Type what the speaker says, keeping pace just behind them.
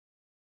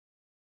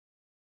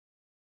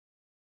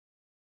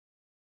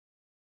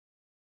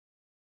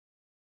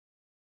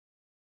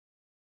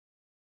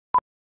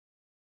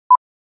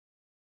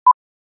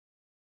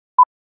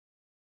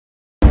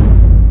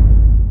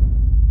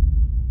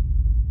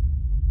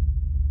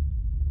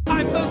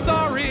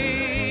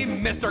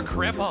Mr.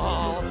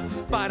 Cripple.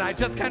 But I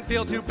just can't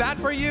feel too bad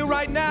for you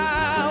right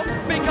now,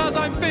 because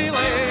I'm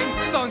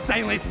feeling so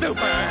insanely stupid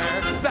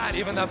that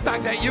even the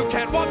fact that you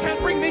can't walk can't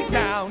bring me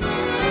down.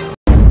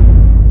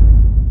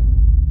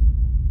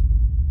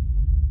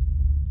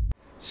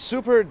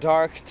 Super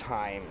dark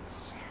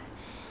times.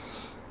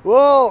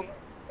 Well,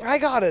 I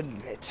gotta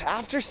admit,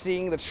 after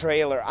seeing the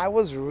trailer, I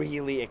was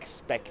really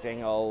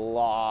expecting a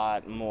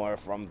lot more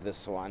from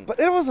this one.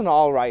 But it was an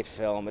alright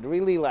film. It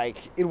really,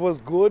 it was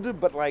good,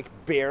 but,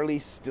 barely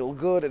still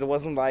good. It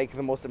wasn't,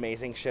 the most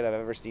amazing shit I've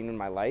ever seen in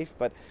my life,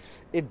 but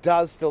it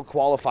does still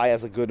qualify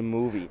as a good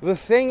movie. The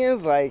thing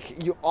is,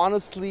 you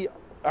honestly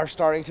are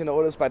starting to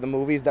notice by the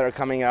movies that are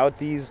coming out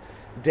these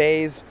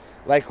days,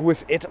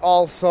 with it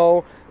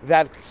also,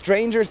 that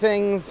Stranger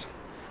Things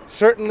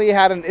certainly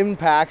had an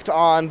impact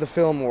on the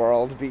film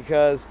world,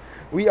 because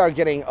we are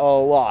getting a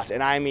lot,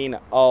 and I mean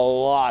a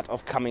lot,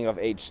 of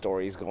coming-of-age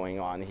stories going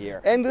on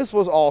here. And this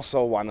was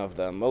also one of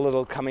them, a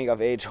little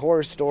coming-of-age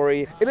horror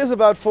story. It is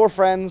about 4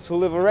 friends who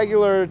live a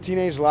regular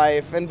teenage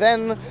life, and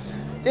then,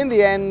 in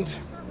the end,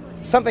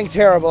 something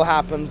terrible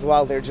happens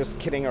while they're just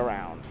kidding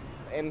around.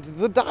 And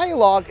the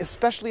dialogue,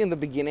 especially in the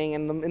beginning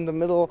and in the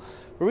middle,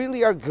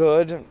 really are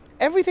good.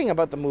 Everything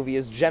about the movie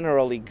is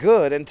generally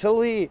good until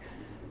we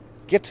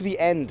get to the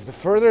end. The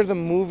further the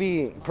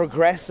movie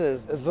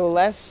progresses, the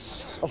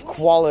less of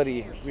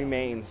quality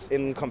remains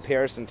in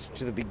comparison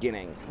to the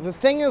beginning. The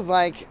thing is,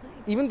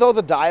 even though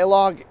the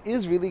dialogue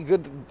is really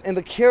good and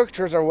the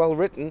characters are well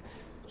written,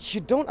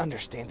 you don't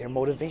understand their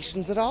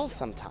motivations at all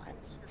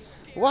sometimes.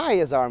 Why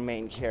is our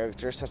main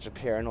character such a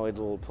paranoid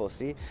little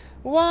pussy?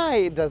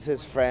 Why does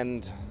his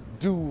friend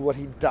do what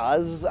he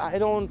does? I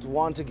don't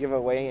want to give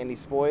away any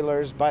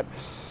spoilers, but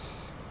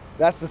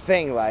that's the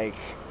thing,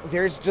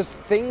 there's just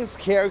things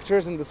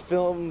characters in this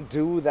film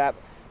do that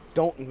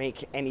don't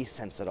make any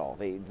sense at all.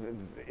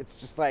 It's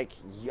just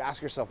you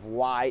ask yourself,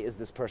 why is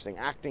this person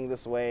acting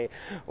this way?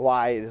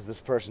 Why is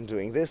this person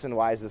doing this? And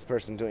why is this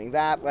person doing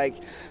that?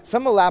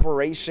 Some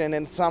elaboration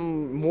and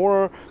some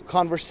more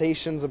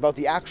conversations about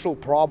the actual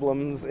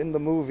problems in the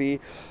movie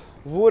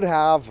would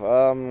have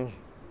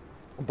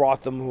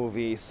brought the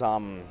movie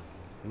some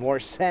more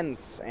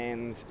sense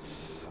and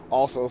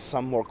also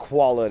some more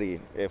quality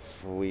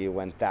if we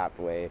went that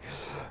way.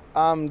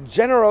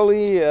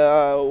 Generally,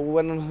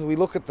 when we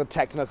look at the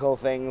technical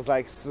things,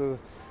 the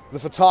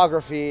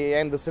photography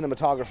and the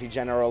cinematography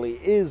generally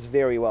is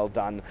very well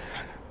done.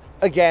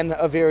 Again,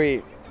 a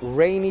very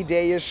rainy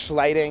day-ish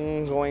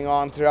lighting going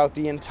on throughout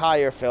the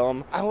entire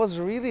film. I was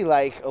really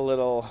a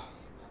little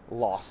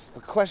lost.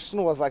 The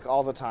question was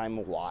all the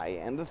time, why?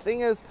 And the thing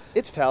is,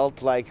 it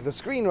felt like the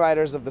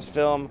screenwriters of this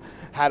film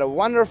had a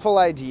wonderful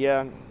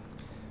idea,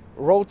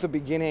 wrote the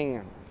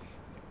beginning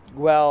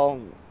well,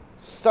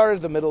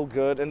 started the middle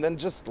good, and then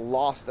just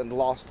lost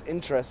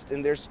interest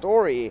in their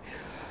story.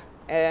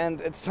 And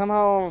it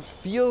somehow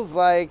feels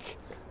like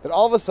that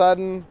all of a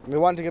sudden they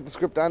wanted to get the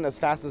script done as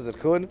fast as it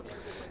could,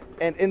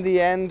 and in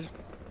the end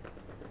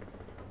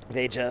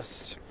they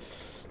just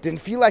didn't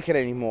feel like it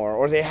anymore,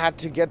 or they had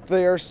to get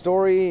their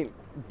story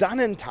done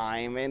in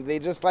time, and they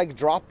just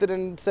dropped it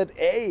and said,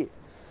 hey,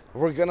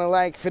 we're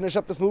gonna finish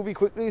up this movie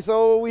quickly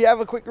so we have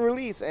a quick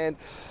release. And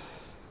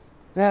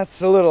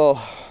that's a little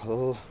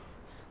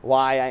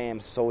why I am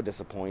so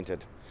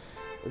disappointed.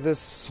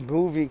 This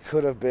movie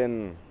could have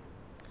been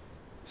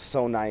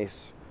so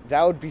nice.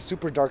 That would be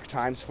super dark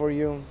times for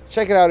you.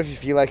 Check it out if you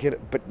feel like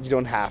it, but you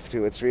don't have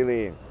to. It's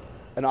really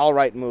an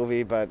alright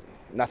movie, but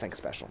nothing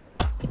special.